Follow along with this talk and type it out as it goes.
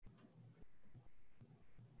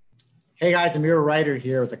Hey guys, Amir Ryder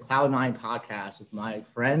here with the Cloud9 podcast with my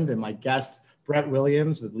friend and my guest, Brett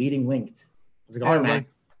Williams with Leading Linked. How's it going, man?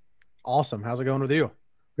 Awesome. How's it going with you?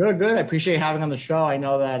 Good. I appreciate having on the show. I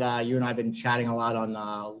know that you and I have been chatting a lot on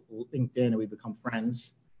LinkedIn and we've become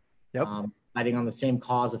friends. Yep. Fighting on the same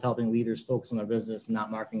cause of helping leaders focus on their business and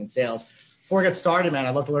not marketing and sales. Before we get started, man,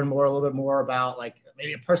 I'd love to learn a little bit more about like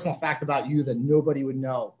maybe a personal fact about you that nobody would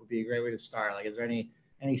know would be a great way to start. Like, is there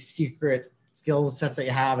any secret skill sets that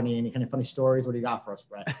you have? Any kind of funny stories? What do you got for us,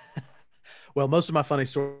 Brett? Well, most of my funny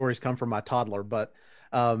stories come from my toddler, but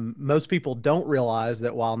most people don't realize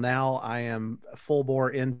that while now I am full bore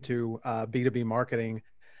into B2B marketing,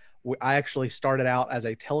 I actually started out as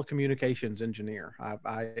a telecommunications engineer.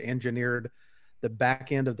 I engineered the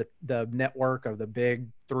back end of the network of the big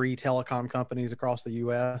 3 telecom companies across the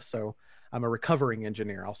US. So I'm a recovering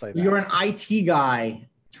engineer, I'll say that. You're an IT guy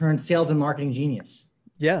turned sales and marketing genius.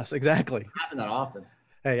 Yes, exactly. Doesn't happen that often.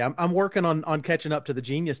 Hey, I'm working on catching up to the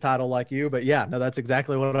genius title like you, but yeah, no, that's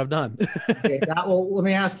exactly what I've done. Okay, well, let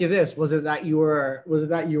me ask you this. Was it that you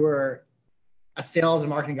were a sales and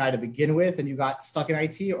marketing guy to begin with and you got stuck in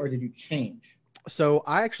IT, or did you change? So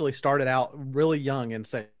I actually started out really young in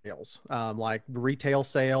sales, like retail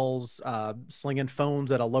sales, slinging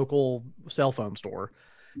phones at a local cell phone store.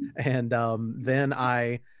 And then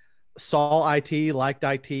I saw IT, liked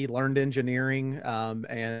IT, learned engineering,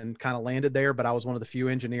 and kind of landed there. But I was one of the few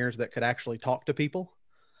engineers that could actually talk to people.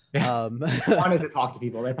 Wanted to talk to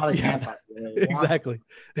people. They probably can't talk to people.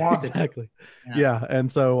 Exactly. Yeah. And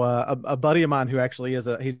so a buddy of mine who actually he's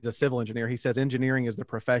a civil engineer, he says engineering is the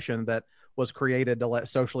profession that was created to let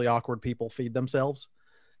socially awkward people feed themselves.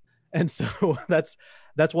 And so that's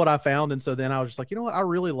what I found. And so then I was just like, you know what? I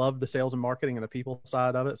really love the sales and marketing and the people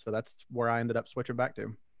side of it. So that's where I ended up switching back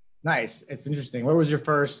to. Nice. It's interesting. What was your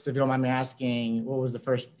first, if you don't mind me asking, what was the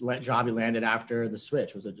first job you landed after the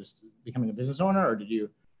switch? Was it just becoming a business owner, or did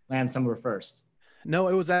you land somewhere first? No,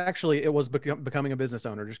 it was becoming a business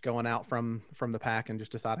owner, just going out from the pack and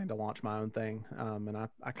just deciding to launch my own thing. And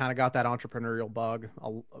I kind of got that entrepreneurial bug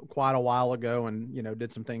quite a while ago, and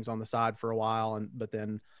did some things on the side for a while, but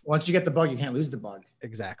then once you get the bug, you can't lose the bug.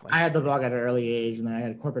 Exactly. I had the bug at an early age, and then I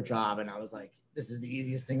had a corporate job, and I was like, this is the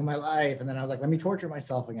easiest thing in my life. And then I was like, let me torture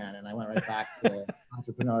myself again, and I went right back to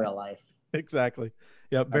entrepreneurial life. Exactly.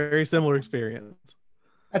 Yeah, very similar experience.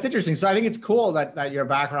 That's interesting. So I think it's cool that your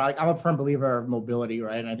background, like I'm a firm believer of mobility,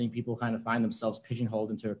 right? And I think people kind of find themselves pigeonholed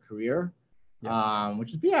into a career,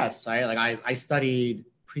 which is BS, right? Like I studied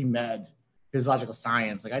pre-med physiological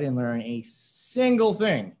science. Like I didn't learn a single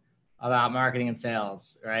thing about marketing and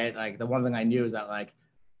sales, right? Like the one thing I knew is that like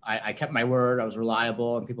I kept my word, I was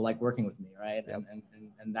reliable, and people liked working with me, right? Yep.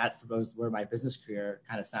 And that's where my business career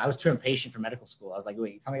kind of started. I was too impatient for medical school. I was like,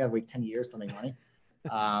 wait, tell me I gotta wait 10 years to make money.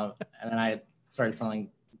 And then I started selling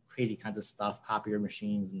crazy kinds of stuff, copier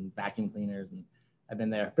machines and vacuum cleaners. And I've been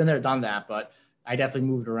there, done that, but I definitely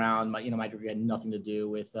moved around. My degree had nothing to do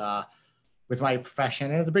with my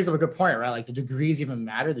profession. And it brings up a good point, right? Like, the degrees even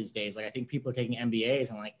matter these days. Like, I think people are taking MBAs,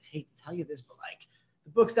 and like, I hate to tell you this, but like the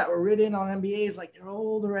books that were written on MBAs, like they're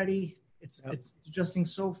old already. It's adjusting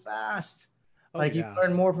so fast. You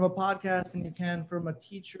learn more from a podcast than you can from a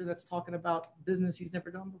teacher that's talking about business he's never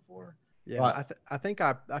done before. Yeah, I think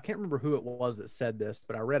I can't remember who it was that said this,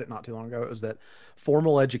 but I read it not too long ago. It was that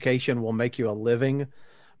formal education will make you a living,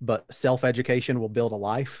 but self-education will build a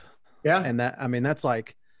life. Yeah. And that's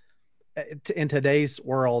like in today's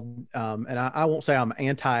world. And I won't say I'm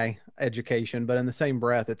anti-education, but in the same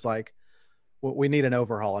breath, it's like we need an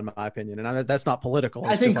overhaul, in my opinion. And that's not political.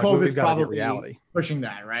 I think COVID's probably reality pushing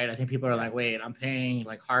that, right? I think people are like, wait, I'm paying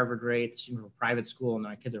like Harvard rates for private school and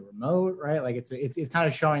my kids are remote, right? Like it's kind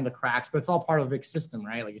of showing the cracks, but it's all part of a big system,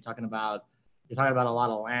 right? Like you're talking about a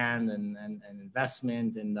lot of land and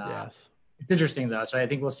investment, and yes. It's interesting though. So I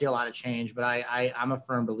think we'll see a lot of change, but I'm a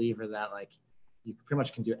firm believer that like you pretty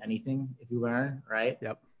much can do anything if you learn, right?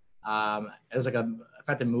 Yep. It was like I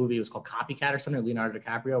forgot the movie. It was called Copycat or something. Leonardo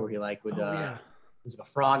DiCaprio, where he like would, it was like a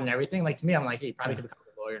fraud and everything. Like to me, I'm like, hey, you probably could become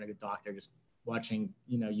a lawyer and a good doctor just watching,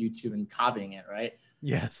 YouTube and copying it, right?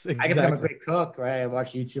 Yes, exactly. I could become a great cook, right? I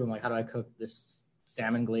watch YouTube. I'm like, how do I cook this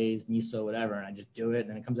salmon glazed miso, whatever? And I just do it,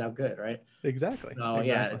 and it comes out good, right? Exactly. So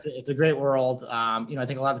yeah, it's a great world. I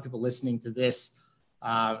think a lot of the people listening to this,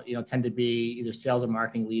 tend to be either sales or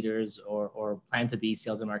marketing leaders or plan to be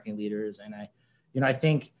sales and marketing leaders. And I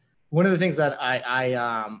think one of the things that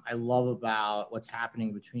I love about what's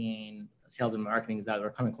happening between sales and marketing is that we're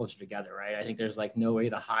coming closer together, right? I think there's like no way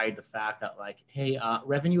to hide the fact that like, hey,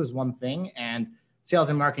 revenue is one thing and sales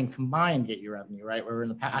and marketing combined get you revenue, right? Where in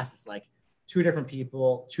the past, it's like two different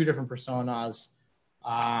people, two different personas.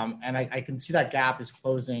 And I can see that gap is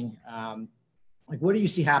closing. Like, what do you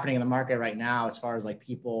see happening in the market right now as far as like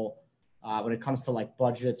people, when it comes to like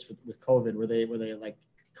budgets with COVID, were they like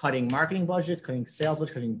cutting marketing budgets, cutting sales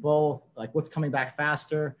budgets, cutting both? Like, what's coming back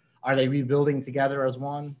faster? Are they rebuilding together as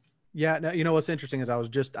one? Yeah, no, you know what's interesting is I was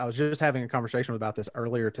just having a conversation about this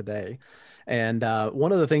earlier today, and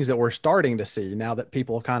one of the things that we're starting to see now that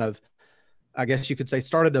people have kind of, I guess you could say,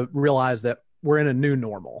 started to realize that we're in a new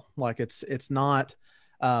normal. Like it's not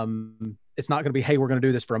going to be, hey, we're going to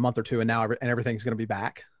do this for a month or two, and now everything's going to be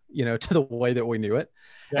back, to the way that we knew it.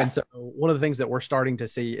 Yeah. And so one of the things that we're starting to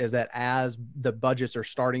see is that as the budgets are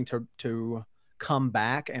starting to come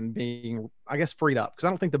back and being, I guess, freed up, because I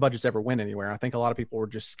don't think the budgets ever went anywhere. I think a lot of people were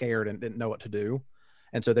just scared and didn't know what to do,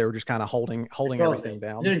 and so they were just kind of holding everything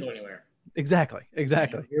down. It didn't go anywhere. Exactly.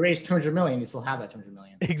 You raised 200 million, you still have that 200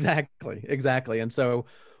 million. Exactly. And so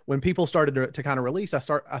when people started to kind of release, I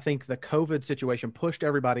think the COVID situation pushed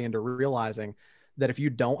everybody into realizing that if you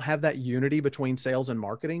don't have that unity between sales and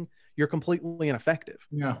marketing, you're completely ineffective.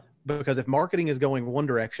 Yeah. Because if marketing is going one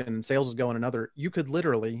direction and sales is going another, you could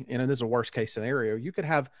literally, and this is a worst case scenario, you could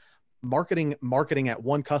have marketing at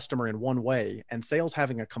one customer in one way and sales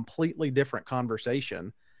having a completely different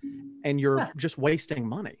conversation, and you're just wasting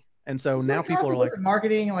money. And so it's now people are like,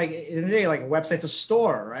 marketing, like in the day, like a website's a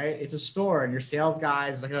store, right? It's a store, and your sales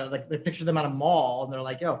guys, like they picture them at a mall, and they're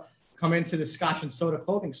like, yo, come into the Scotch and Soda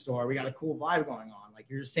clothing store. We got a cool vibe going on. Like,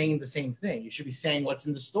 you're just saying the same thing. You should be saying what's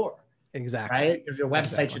in the store. Exactly. Right? Because your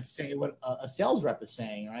website should say what a sales rep is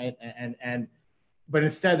saying, right? But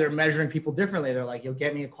instead they're measuring people differently. They're like, you'll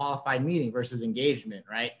get me a qualified meeting versus engagement,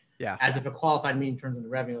 right? Yeah. As if a qualified meeting turns into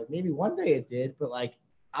revenue. Like, maybe one day it did, but like,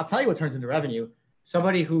 I'll tell you what turns into revenue.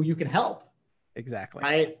 Somebody who you can help. Exactly.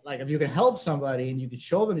 Right? Like, if you can help somebody and you can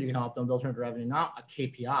show them you can help them, they'll turn into revenue, not a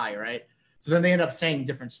KPI, right? So then they end up saying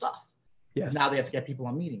different stuff. Yes. Now they have to get people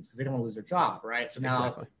on meetings because they don't want to lose their job, right? So now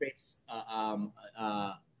it creates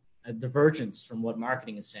a divergence from what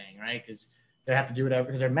marketing is saying, right? Because they have to do whatever,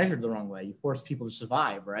 because they're measured the wrong way. You force people to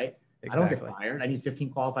survive, right? Exactly. I don't get fired. I need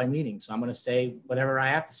 15 qualified meetings. So I'm going to say whatever I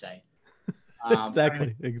have to say.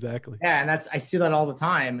 Exactly. Yeah. And I see that all the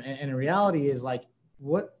time. And in reality is like,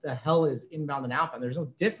 what the hell is inbound and outbound? There's no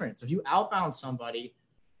difference. If you outbound somebody,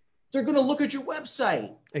 they're going to look at your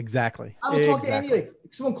website. Exactly. I don't talk to anybody.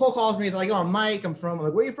 Someone cold calls me. They're like, oh, Mike, I'm like,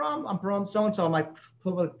 where are you from? I'm from so-and-so. I'm like,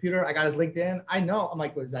 pull up the computer. I got his LinkedIn. I know. I'm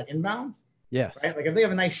like, what is that, inbound? Yes. Right. Like, if they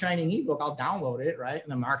have a nice shining ebook, I'll download it. Right.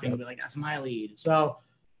 And the marketing will be like, that's my lead. So,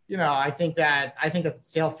 I think that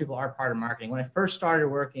salespeople are part of marketing. When I first started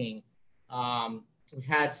working, we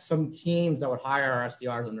had some teams that would hire our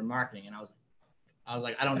SDRs under marketing. And I was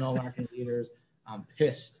like, I don't know marketing leaders. I'm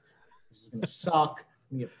pissed. This is going to suck.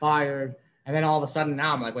 I'm gonna get fired. And then all of a sudden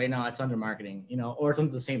now I'm like, wait, no, it's under marketing, or it's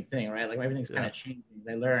under the same thing, right? Like, everything's kind of changing.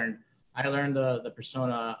 I learned the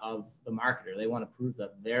persona of the marketer. They want to prove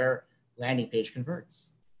that their landing page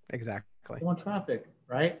converts. Exactly. They want traffic,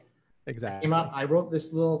 right? Exactly. I wrote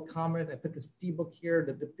this little comment. I put this ebook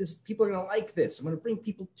here. This people are gonna like this. I'm gonna bring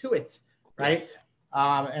people to it, right? Yes.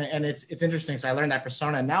 And it's interesting. So I learned that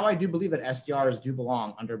persona. And now I do believe that SDRs do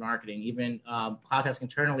belong under marketing. Even CloudTask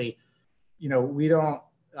internally, we don't.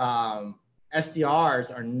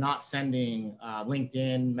 SDRs are not sending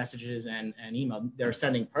LinkedIn messages and email. They're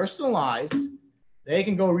sending personalized. They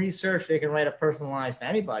can go research. They can write a personalized to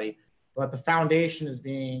anybody. But the foundation is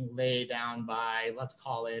being laid down by, let's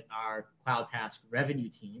call it, our CloudTask revenue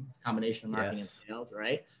team. It's a combination of marketing and sales,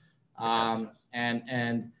 right?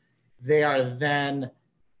 And they are then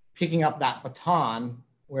picking up that baton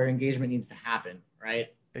where engagement needs to happen, right?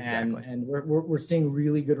 Exactly. And we're seeing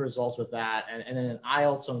really good results with that. And then I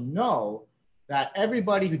also know that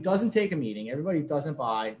everybody who doesn't take a meeting, everybody who doesn't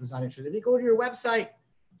buy, who's not interested, they go to your website,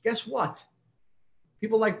 guess what?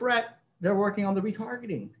 People like Brett, they're working on the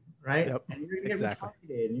retargeting, right? Yep. And you're going to get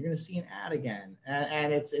retargeted and you're going to see an ad again.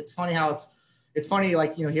 And it's funny how it's funny,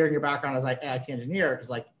 like, hearing your background as like IT engineer, because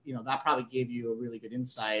like, that probably gave you a really good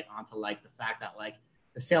insight onto like the fact that like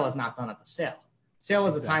the sale is not done at the sale. Sale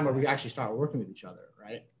is the time where we actually start working with each other,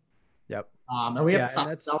 right? Yep. And we have to stop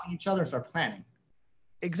selling each other and start planning.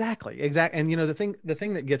 Exactly. And the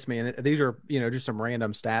thing that gets me, and these are just some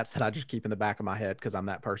random stats that I just keep in the back of my head because I'm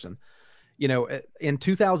that person. In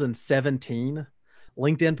 2017,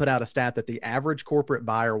 LinkedIn put out a stat that the average corporate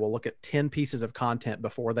buyer will look at 10 pieces of content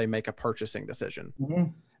before they make a purchasing decision. Mm-hmm.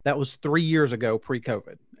 That was 3 years ago,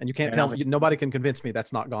 pre-COVID, and you can't tell me, nobody can convince me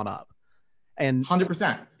that's not gone up. And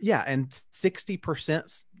 100%. Yeah. And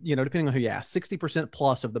 60%, depending on who you ask, 60%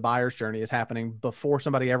 plus of the buyer's journey is happening before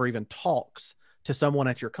somebody ever even talks to someone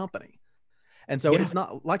at your company. And so it's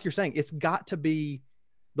not like you're saying, it's got to be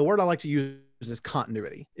the word I like to use is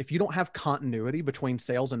continuity. If you don't have continuity between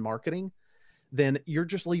sales and marketing, then you're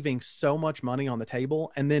just leaving so much money on the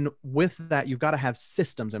table. And then with that, you've got to have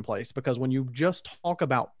systems in place, because when you just talk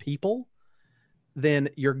about people, then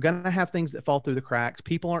you're going to have things that fall through the cracks.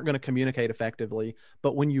 People aren't going to communicate effectively.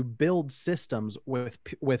 But when you build systems with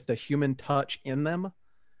the human touch in them,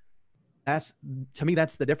 that's, to me,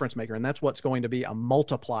 that's the difference maker. And that's what's going to be a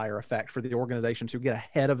multiplier effect for the organizations who get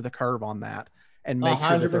ahead of the curve on that and make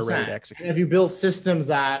sure that they're ready to execute. And if you build systems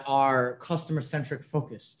that are customer-centric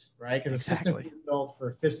focused, right? Because a system built for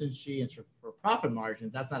efficiency and for profit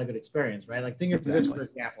margins, that's not a good experience, right? Like think of this, for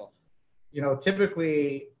example. You know,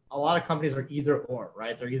 typically a lot of companies are either or,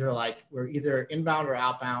 right? They're either like, we're either inbound or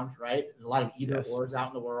outbound, right? There's a lot of either ors out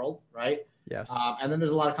in the world, right? Yes. And then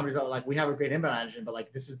there's a lot of companies that are like, we have a great inbound engine, but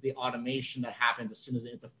like, this is the automation that happens as soon as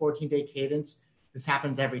it's a 14-day cadence. This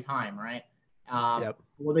happens every time, right?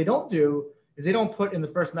 What they don't do is they don't put in the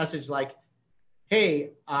first message like, hey,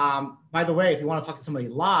 by the way, if you want to talk to somebody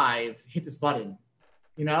live, hit this button.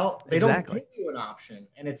 You know, they don't give you an option,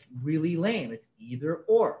 and it's really lame. It's either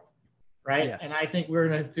or, right? Yes. And I think we're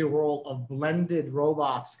going to see a world of blended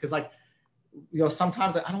robots, because like, you know,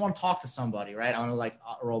 sometimes I don't want to talk to somebody, right? I want to like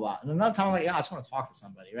a robot. And another time I'm like, yeah, I just want to talk to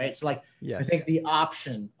somebody, right? So like, I think the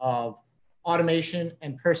option of automation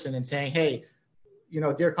and person and saying, hey, you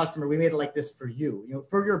know, dear customer, we made it like this for you, you know,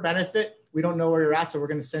 for your benefit. We don't know where you're at, so we're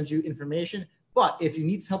going to send you information. But if you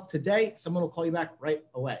need help today, someone will call you back right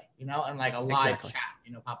away, you know, and like a live chat,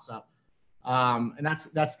 you know, pops up. And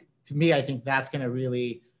that's to me, I think that's going to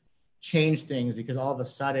really change things, because all of a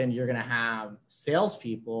sudden you're going to have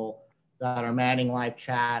salespeople that are manning live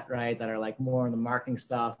chat, right? That are like more in the marketing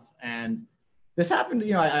stuff. And this happened,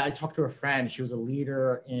 you know, I talked to a friend. She was a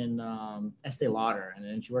leader in Estee Lauder, and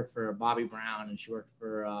then she worked for Bobbi Brown, and she worked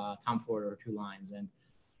for Tom Ford or Two Lines. And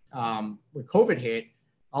when COVID hit,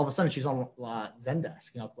 all of a sudden she's on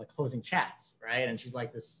Zendesk, you know, like closing chats, right? And she's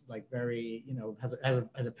like this, like very, you know,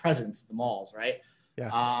 has a presence at the malls, right? Yeah.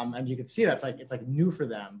 And you can see that's like, it's like new for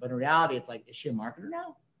them, but in reality, it's like, is she a marketer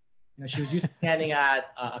now? You know, she was used to standing at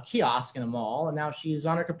a kiosk in a mall, and now she's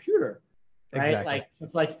on her computer, right? Exactly. Like, so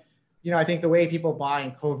it's like, you know, I think the way people buy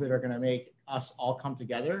in COVID are going to make us all come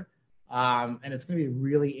together. And it's going to be a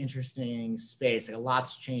really interesting space. Like a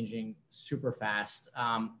lot's changing super fast.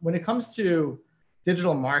 When it comes to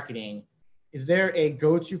digital marketing, is there a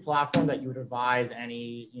go-to platform that you would advise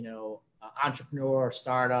any, you know, entrepreneur or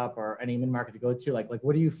startup or any mid-market to go to? Like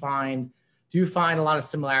what do you find? Do you find a lot of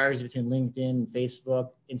similarities between LinkedIn, Facebook,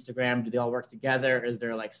 Instagram? Do they all work together? Is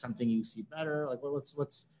there like something you see better? Like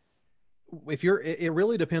what's if you're, it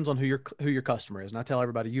really depends on who your customer is. And I tell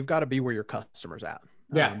everybody, you've got to be where your customer's at.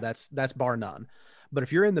 Yeah. That's bar none. But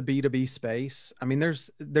if you're in the B2B space, I mean,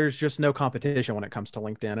 there's just no competition when it comes to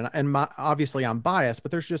LinkedIn. And obviously I'm biased,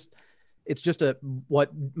 but it's just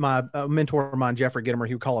what my mentor of mine, Jeffrey Gitomer,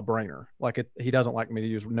 he would call a brainer. Like he doesn't like me to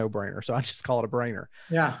use no brainer. So I just call it a brainer.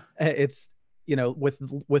 Yeah. It's, you know, with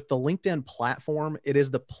the LinkedIn platform, it is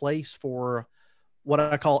the place for what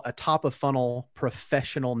I call a top of funnel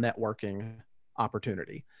professional networking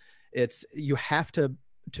opportunity. You have to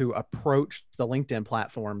approach the LinkedIn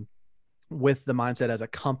platform with the mindset as a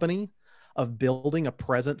company of building a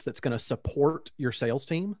presence that's going to support your sales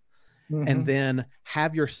team. Mm-hmm. And then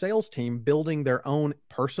have your sales team building their own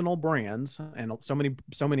personal brands. And so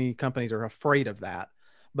many companies are afraid of that.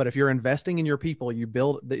 But if you're investing in your people, you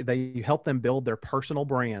help them build their personal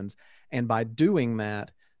brands. And by doing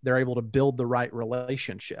that, they're able to build the right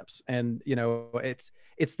relationships. And, you know, it's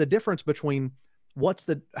the difference between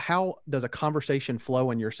how does a conversation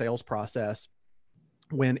flow in your sales process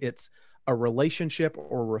when it's a relationship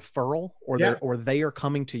or referral, or they are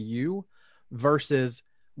coming to you, versus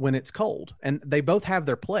when it's cold. And they both have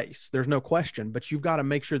their place. There's no question, but you've got to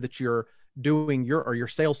make sure that you're doing your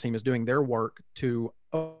sales team is doing their work to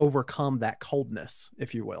overcome that coldness,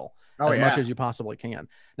 if you will, as much as you possibly can.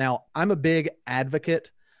 Now, I'm a big advocate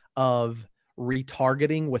of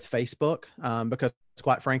retargeting with Facebook, because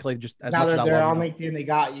quite frankly, just as now much as they're on LinkedIn, they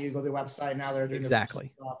got you, go to their website. Now they're doing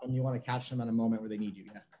exactly stuff, and you want to catch them at a moment where they need you.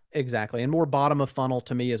 Yeah. Exactly. And more bottom of funnel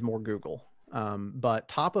to me is more Google. But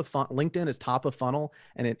LinkedIn is top of funnel.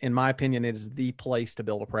 And in my opinion, it is the place to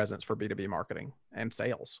build a presence for B2B marketing and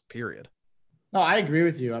sales, period. No, I agree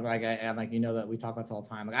with you. I'm like, you know, that we talk about this all the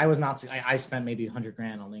time. Like I spent maybe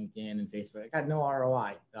 $100,000 on LinkedIn and Facebook. I got no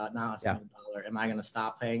ROI, not a single dollar. Am I going to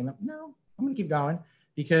stop paying them? No, I'm going to keep going,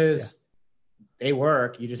 because they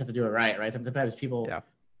work. You just have to do it right. Right. Sometimes people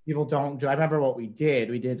don't do. I remember what we did.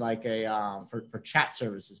 We did like a for chat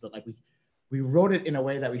services, but like we wrote it in a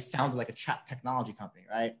way that we sounded like a chat technology company,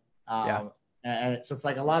 right? And so it's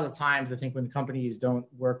like a lot of the times I think when companies don't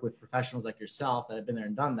work with professionals like yourself that have been there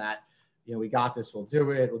and done that, we got this, we'll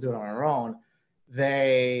do it on our own.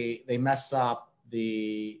 They mess up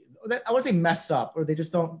I wouldn't say mess up, or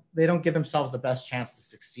they don't give themselves the best chance to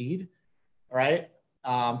succeed. Right.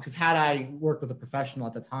 Because had I worked with a professional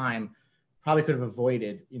at the time, probably could have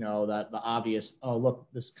avoided, that the obvious, oh, look,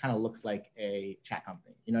 this kind of looks like a chat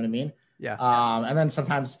company. You know what I mean? Yeah. And then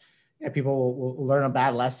sometimes people will learn a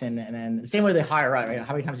bad lesson, and then the same way they hire, right?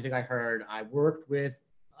 How many times do you think I heard I worked with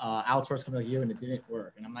outsourced company like you and it didn't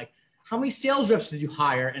work? And I'm like, how many sales reps did you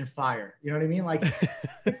hire and fire? You know what I mean? Like,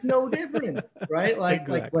 it's no different, right? Like,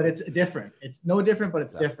 Exactly. but it's different. It's no different, but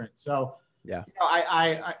it's different. So, yeah,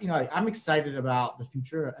 I'm excited about the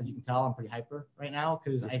future. As you can tell, I'm pretty hyper right now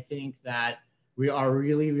because I think that we are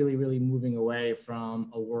really, really, really moving away from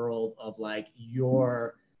a world of like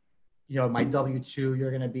my W-2, you're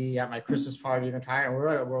going to be at my Christmas party, you're going to retire. And we're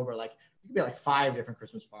at a world where like, you can be at like 5 different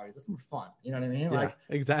Christmas parties. That's more fun. You know what I mean? Yeah, like,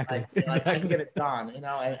 exactly. I can get it done,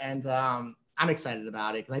 and I'm excited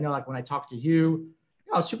about it. Cause I know like when I talk to you,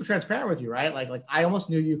 I was super transparent with you, right? Like I almost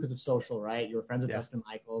knew you because of social, right? You were friends with Dustin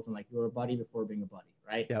Michaels and like you were a buddy before being a buddy,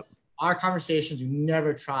 right? Yep. Our conversations, you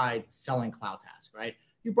never tried selling CloudTask, right?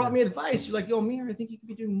 You brought me advice. You're like, yo, Amir, I think you could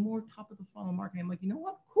be doing more top of the funnel marketing. I'm like, you know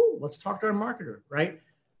what? Cool. Let's talk to our marketer, right?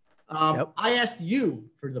 I asked you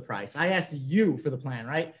for the price. I asked you for the plan,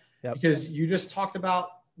 right? Yep. Because you just talked about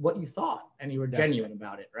what you thought and you were genuine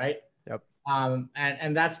about it, right? Yep.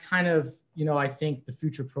 And that's kind of, I think the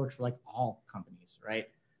future approach for like all companies, right?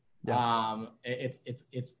 Yeah.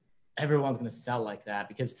 It's everyone's going to sell like that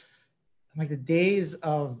because like the days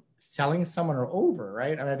of selling someone are over,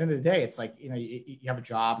 right? I mean, at the end of the day, it's like, you have a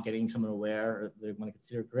job, getting someone aware or they want to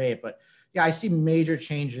consider great, but yeah, I see major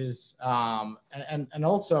changes. And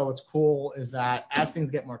also what's cool is that as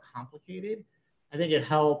things get more complicated, I think it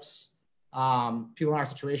helps people in our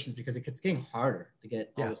situations because it's getting harder to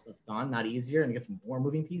get all this stuff done, not easier, and it gets more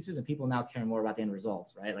moving pieces and people now care more about the end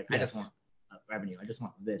results, right? Like I just want revenue. I just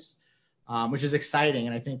want this, which is exciting.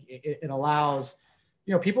 And I think it allows,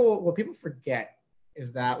 what people forget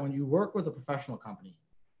is that when you work with a professional company,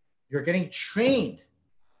 you're getting trained,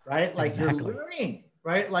 right? Like you're learning,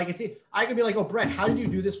 right? Like I could be like, oh, Brett, how did you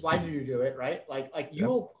do this? Why did you do it? Right? Like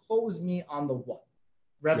you'll close me on the what?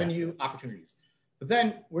 Revenue opportunities. But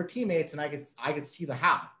then we're teammates and I could see the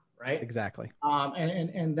how, right? Exactly.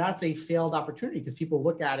 And that's a failed opportunity because people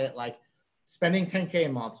look at it like spending 10K a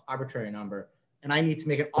month, arbitrary number, and I need to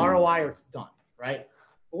make an ROI or it's done, right?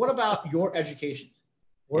 But what about your education?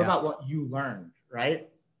 What about what you learned, right?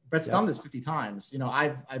 Brett's done this 50 times.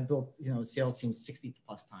 I've built, sales teams 60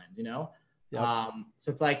 plus times,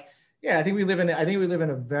 So it's like, I think we live in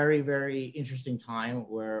a very, very interesting time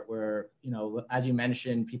where, as you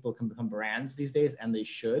mentioned, people can become brands these days and they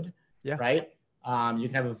should, right? You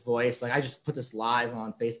can have a voice. Like I just put this live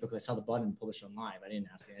on Facebook because I saw the button and published on live. I didn't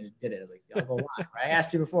ask it. I just did it. I was like, I'll go live. Right? I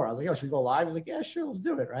asked you before. I was like, should we go live? He's like, yeah, sure. Let's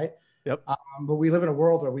do it. Right. Yep. But we live in a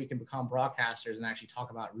world where we can become broadcasters and actually talk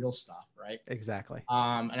about real stuff. Right. Exactly.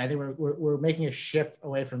 And I think we're making a shift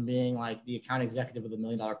away from being like the account executive with $1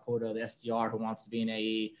 million quota, the SDR who wants to be an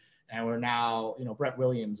AE. And we're now, Brett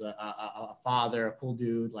Williams, a father, a cool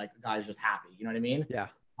dude, like a guy who's just happy. You know what I mean? Yeah.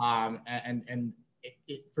 And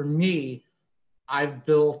for me, I've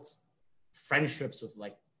built friendships with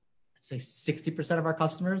like, let's say 60% of our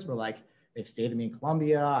customers were like, they've stayed with me in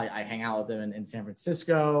Colombia. I hang out with them in San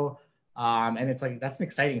Francisco. And it's like, that's an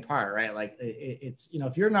exciting part, right? Like it's,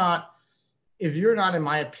 if you're not, in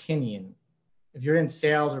my opinion, if you're in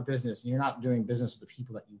sales or business and you're not doing business with the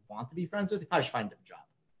people that you want to be friends with, you probably should find a different job.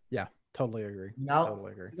 Yeah, totally agree.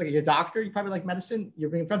 Totally agree. It's like you're a doctor, you probably like medicine, you're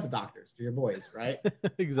being friends with doctors, they're your boys, right?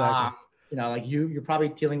 Exactly. Like you're probably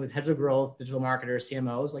dealing with heads of growth, digital marketers,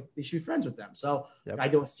 CMOs, like you should be friends with them. So I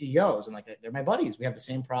deal with CEOs and like, they're my buddies. We have the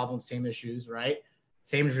same problems, same issues, right?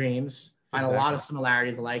 Same dreams, find a lot of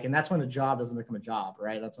similarities alike. And that's when the job doesn't become a job,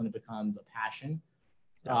 right? That's when it becomes a passion.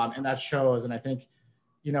 And that shows. And I think,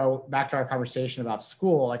 back to our conversation about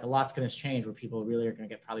school, like a lot's going to change where people really are going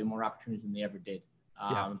to get probably more opportunities than they ever did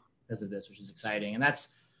because of this, which is exciting. And that's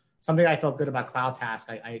something I felt good about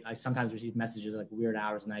CloudTask. I sometimes receive messages like weird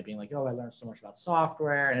hours a night being like, oh, I learned so much about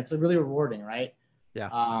software. And it's really rewarding, right? Yeah.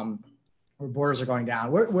 Where borders are going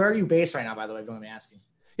down. Where are you based right now, by the way? Don't mind me asking.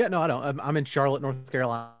 Yeah, no, I don't. I'm in Charlotte, North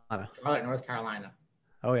Carolina. Charlotte, North Carolina.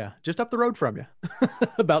 Oh yeah. Just up the road from you.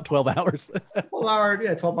 About 12 hours.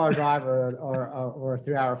 12-hour drive or a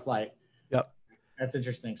 3-hour flight. Yep. That's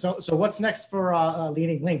interesting. So what's next for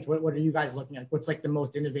Leading Linked? What are you guys looking at? What's like the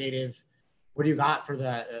most innovative? What do you got for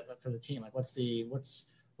the team? Like what's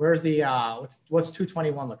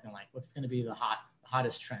 221 looking like? What's going to be the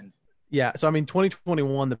hottest trend? Yeah. So, I mean,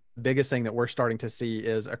 2021, the biggest thing that we're starting to see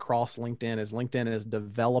is across LinkedIn is LinkedIn is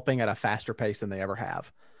developing at a faster pace than they ever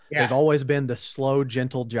have. They've Yeah. always been the slow,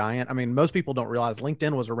 gentle giant. I mean, most people don't realize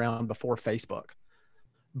LinkedIn was around before Facebook,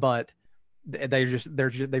 but they've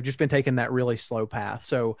just been taking that really slow path.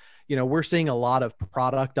 So, we're seeing a lot of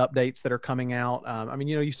product updates that are coming out. I mean,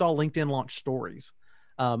 you saw LinkedIn launch stories.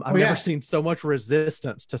 I've Oh never yeah. seen so much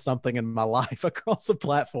resistance to something in my life across the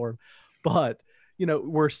platform, but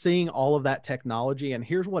we're seeing all of that technology, and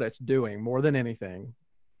here's what it's doing more than anything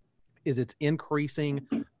is it's increasing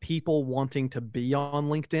people wanting to be on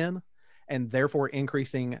LinkedIn, and therefore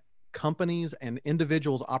increasing companies and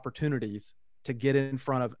individuals opportunities to get in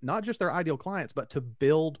front of not just their ideal clients, but to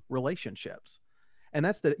build relationships. And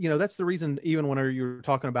that's the reason, even whenever you're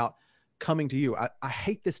talking about coming to you, I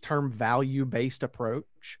hate this term value-based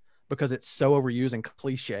approach because it's so overused and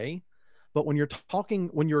cliche. But when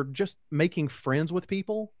you're just making friends with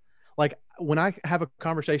people, like when I have a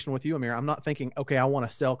conversation with you, Amir, I'm not thinking, okay, I want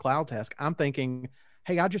to sell CloudTask. I'm thinking,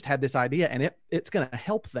 hey, I just had this idea, and it's going to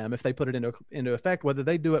help them if they put it into effect, whether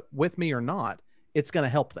they do it with me or not. It's going to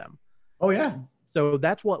help them. Oh yeah. So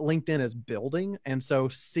that's what LinkedIn is building. And so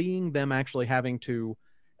seeing them actually having to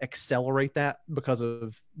accelerate that because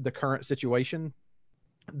of the current situation,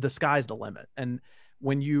 the sky's the limit. And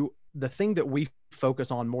the thing that we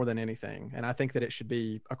focus on more than anything, and I think that it should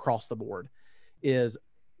be across the board, is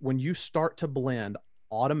when you start to blend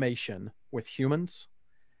automation with humans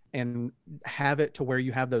and have it to where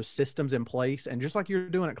you have those systems in place. And just like you're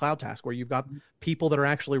doing at CloudTask, where you've got people that are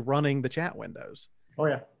actually running the chat windows. Oh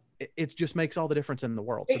yeah. It just makes all the difference in the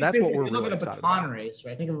world. So It's that's what basically, we're you look really at a excited baton about. race,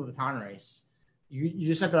 right? Think of a baton race. You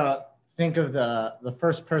just have to think of the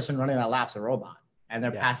first person running that lap's a robot, and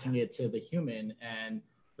they're passing it to the human. And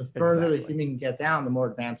the further the human can get down, the more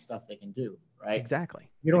advanced stuff they can do, right? Exactly.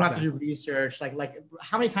 You don't have to do research. Like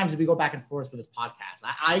how many times did we go back and forth for this podcast?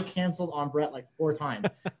 I canceled on Brett like 4 times.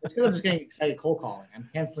 It's because I'm just getting excited cold calling. I'm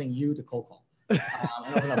canceling you to cold call.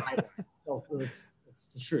 So it's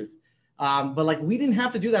the truth. But like we didn't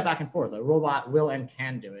have to do that back and forth. A robot will and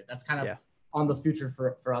can do it. That's kind of on the future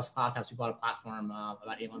for us. CloudTask, we bought a platform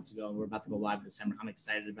about 8 months ago, and we're about to go live in December. I'm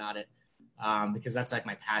excited about it because that's like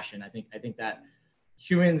my passion. I think that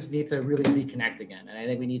humans need to really reconnect again, and I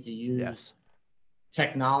think we need to use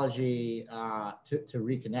technology to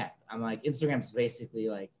reconnect. I'm like, Instagram's basically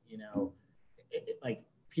like, like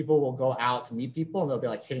people will go out to meet people and they'll be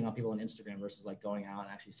like hitting on people on Instagram versus like going out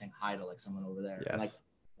and actually saying hi to like someone over there. Yes.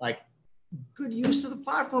 Like good use of the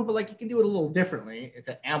platform, but like you can do it a little differently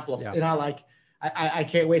to amplify. Like I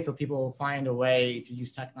can't wait till people find a way to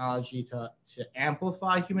use technology to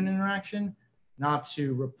amplify human interaction, not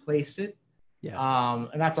to replace it. Yes.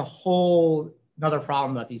 And that's a whole another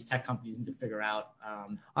problem that these tech companies need to figure out.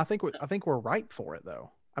 I think we're ripe for it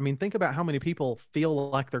though. I mean, think about how many people feel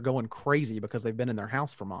like they're going crazy because they've been in their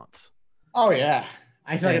house for months. Oh yeah.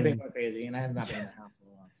 I feel like I've been going crazy and I have not been in the house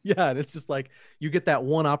once. Yeah. And it's just like, you get that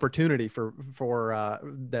one opportunity for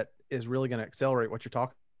that is really going to accelerate what you're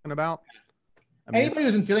talking about. I mean, anybody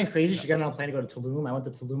who's been feeling crazy should get on a plane to go to Tulum. I went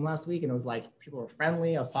to Tulum last week and it was like, people were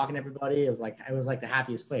friendly. I was talking to everybody. It was like the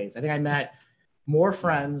happiest place. I think I met more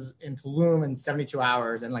friends in Tulum in 72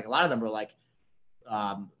 hours. And like a lot of them were like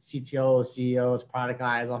CTOs, CEOs, product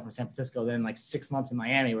guys all from San Francisco. Then like 6 months in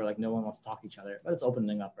Miami where like no one wants to talk to each other, but it's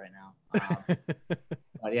opening up right now.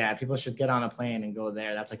 But yeah, people should get on a plane and go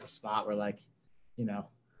there. That's like the spot where like,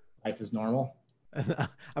 life is normal. I'm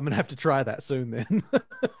going to have to try that soon then.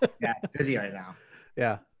 Yeah, it's busy right now.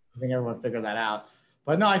 Yeah. I think everyone figured that out.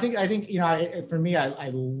 But no, I think for me, I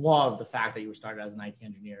love the fact that you were started as an IT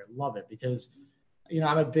engineer. Love it because,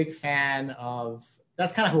 I'm a big fan of,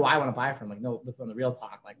 that's kind of who I want to buy from. Like, no, from the real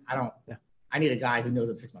talk. Like, I need a guy who knows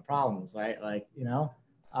how to fix my problems, right? Like,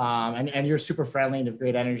 and you're super friendly and have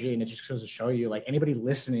great energy, and it just goes to show you, like, anybody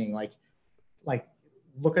listening, like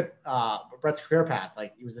look at Brett's career path.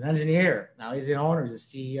 Like, he was an engineer, now he's an owner, he's a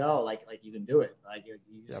CEO. Like you can do it. Like, you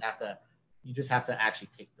just have to actually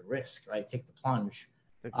take the risk, right? Take the plunge.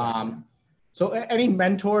 Exactly. So, any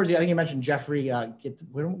mentors? I think you mentioned Jeffrey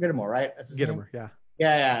Gitomer, right? That's his name? Yeah.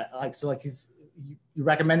 Yeah. Like, so like you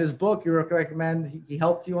recommend his book, you recommend he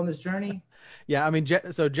helped you on this journey. Yeah. I mean,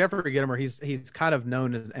 so Jeffrey Gitomer, he's kind of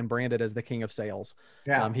known and branded as the king of sales.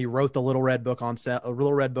 Yeah. He wrote the Little Red Book of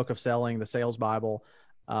Selling, the Sales Bible,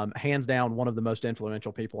 hands down, one of the most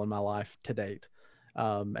influential people in my life to date.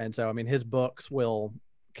 And so, I mean, his books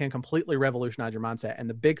can completely revolutionize your mindset. And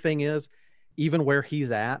the big thing is, even where he's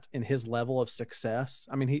at in his level of success,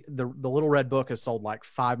 I mean, the Little Red Book has sold like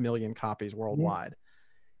 5 million copies worldwide.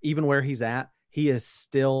 Even where he's at, he is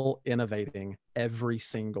still innovating every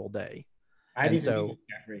single day. I need to meet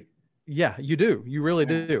Jeffrey. Yeah, you do. You really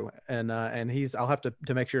do. And I'll have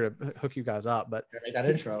to make sure to hook you guys up, but Make that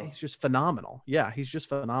intro. He's just phenomenal. Yeah. He's just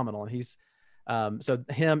phenomenal. And so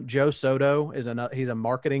Joe Soto he's a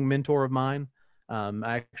marketing mentor of mine.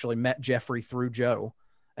 I actually met Jeffrey through Joe.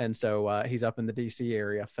 And so he's up in the DC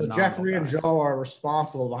area. So Jeffrey and Joe are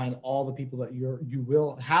responsible behind all the people that you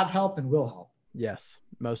will have helped and will help. Yes,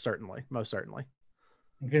 most certainly. Most certainly.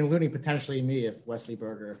 Including potentially me if Wesley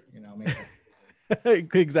Berger, maybe.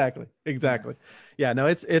 Exactly. Yeah, no,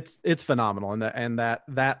 it's phenomenal. And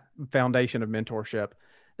that foundation of mentorship,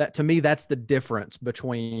 that to me, that's the difference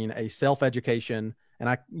between a self-education, and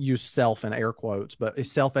I use self in air quotes, but a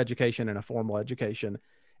self-education and a formal education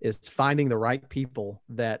is finding the right people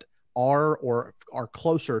that are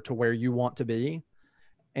closer to where you want to be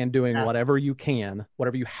and doing whatever you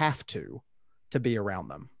have to be around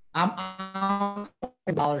them.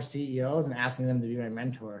 I'm dollar CEOs and asking them to be my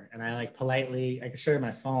mentor. And I politely, I could show you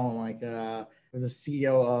my phone. It was the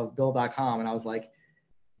CEO of Bill.com. And I was like,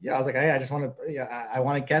 hey, I just want to, I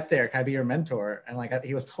want to get there. Can I be your mentor? And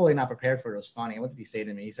he was totally not prepared for it. It was funny. What did he say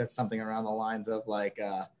to me? He said something around the lines of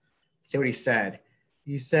say what he said.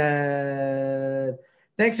 He said,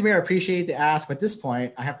 thanks, Amir. I appreciate the ask. But at this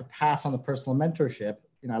point, I have to pass on the personal mentorship.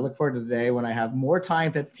 I look forward to the day when I have more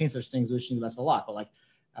time to entertain such things, wishing you the best of luck. But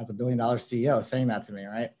as a $1 billion CEO saying that to me,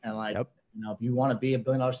 right? And yep. If you want to be a $1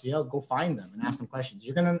 billion CEO, go find them and ask them questions.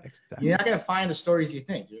 You're not gonna find the stories you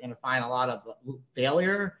think. You're gonna find a lot of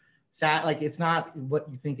failure, sad. It's not what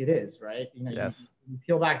you think it is, right? Yes. You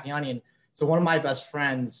peel back the onion. So one of my best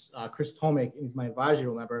friends, Chris Tomic, he's my advisor.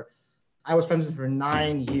 Remember, I was friends with him for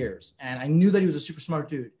 9 years, and I knew that he was a super smart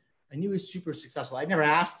dude. I knew he was super successful. I never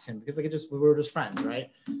asked him because we were just friends, right?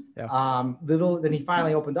 Yeah. Then he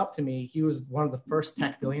finally opened up to me. He was one of the first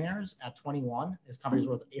tech billionaires at 21. His company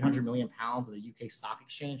was worth 800 million pounds at the UK stock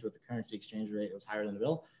exchange with the currency exchange rate. It was higher than the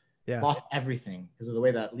bill. Yeah. Lost everything because of the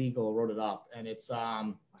way that legal wrote it up. And it's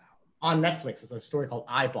on Netflix. It's a story called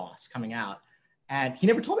iBoss coming out. And he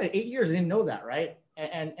never told me 8 years. I didn't know that, right?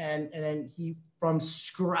 And then he, from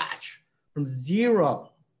scratch, from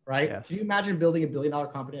zero, right? Yes. Can you imagine building a $1 billion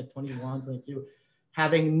company at 21, 22,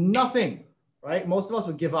 having nothing, right? Most of us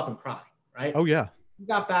would give up and cry, right? Oh, yeah. He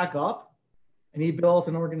got back up and he built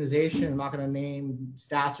an organization. I'm not going to name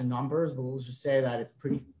stats or numbers, but let's just say that it's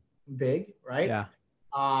pretty big, right? Yeah.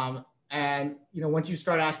 And, once you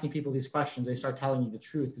start asking people these questions, they start telling you the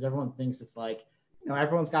truth because everyone thinks it's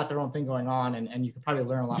everyone's got their own thing going on and you can probably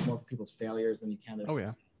learn a lot more from people's failures than you can their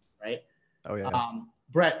success, right? Oh, yeah.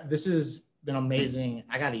 Brett, this has been amazing.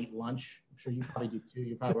 I got to eat lunch. I'm sure you probably do too.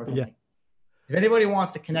 You're probably working. Yeah. If anybody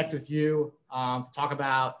wants to connect with you to talk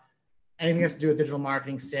about anything that's to do with digital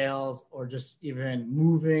marketing, sales, or just even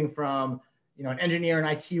moving from an engineer and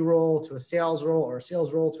IT role to a sales role or a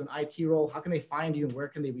sales role to an IT role, how can they find you and where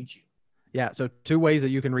can they reach you? Yeah. So 2 ways that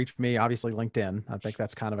you can reach me, obviously LinkedIn. I think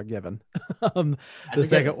that's kind of a given. The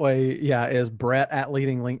second way, is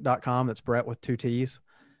Brett@leadinglink.com. That's Brett with 2 T's.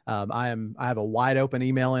 I have a wide open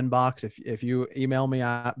email inbox. If you email me,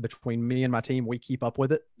 between me and my team, we keep up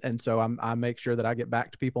with it. And so I make sure that I get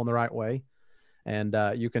back to people in the right way. And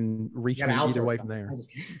you can reach me either way from there.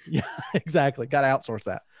 Yeah, exactly. Got to outsource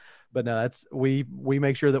that. But no, we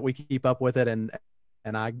make sure that we keep up with it. And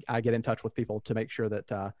I get in touch with people to make sure that,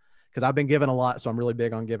 because I've been given a lot, so I'm really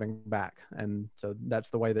big on giving back. And so that's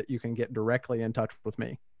the way that you can get directly in touch with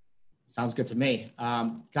me. Sounds good to me.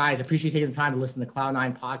 Guys, appreciate taking the time to listen to the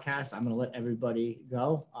Cloud9 podcast. I'm going to let everybody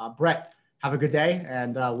go. Brett, have a good day,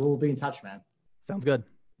 and we'll be in touch, man. Sounds good.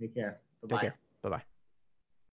 Take care. Bye-bye. Take care.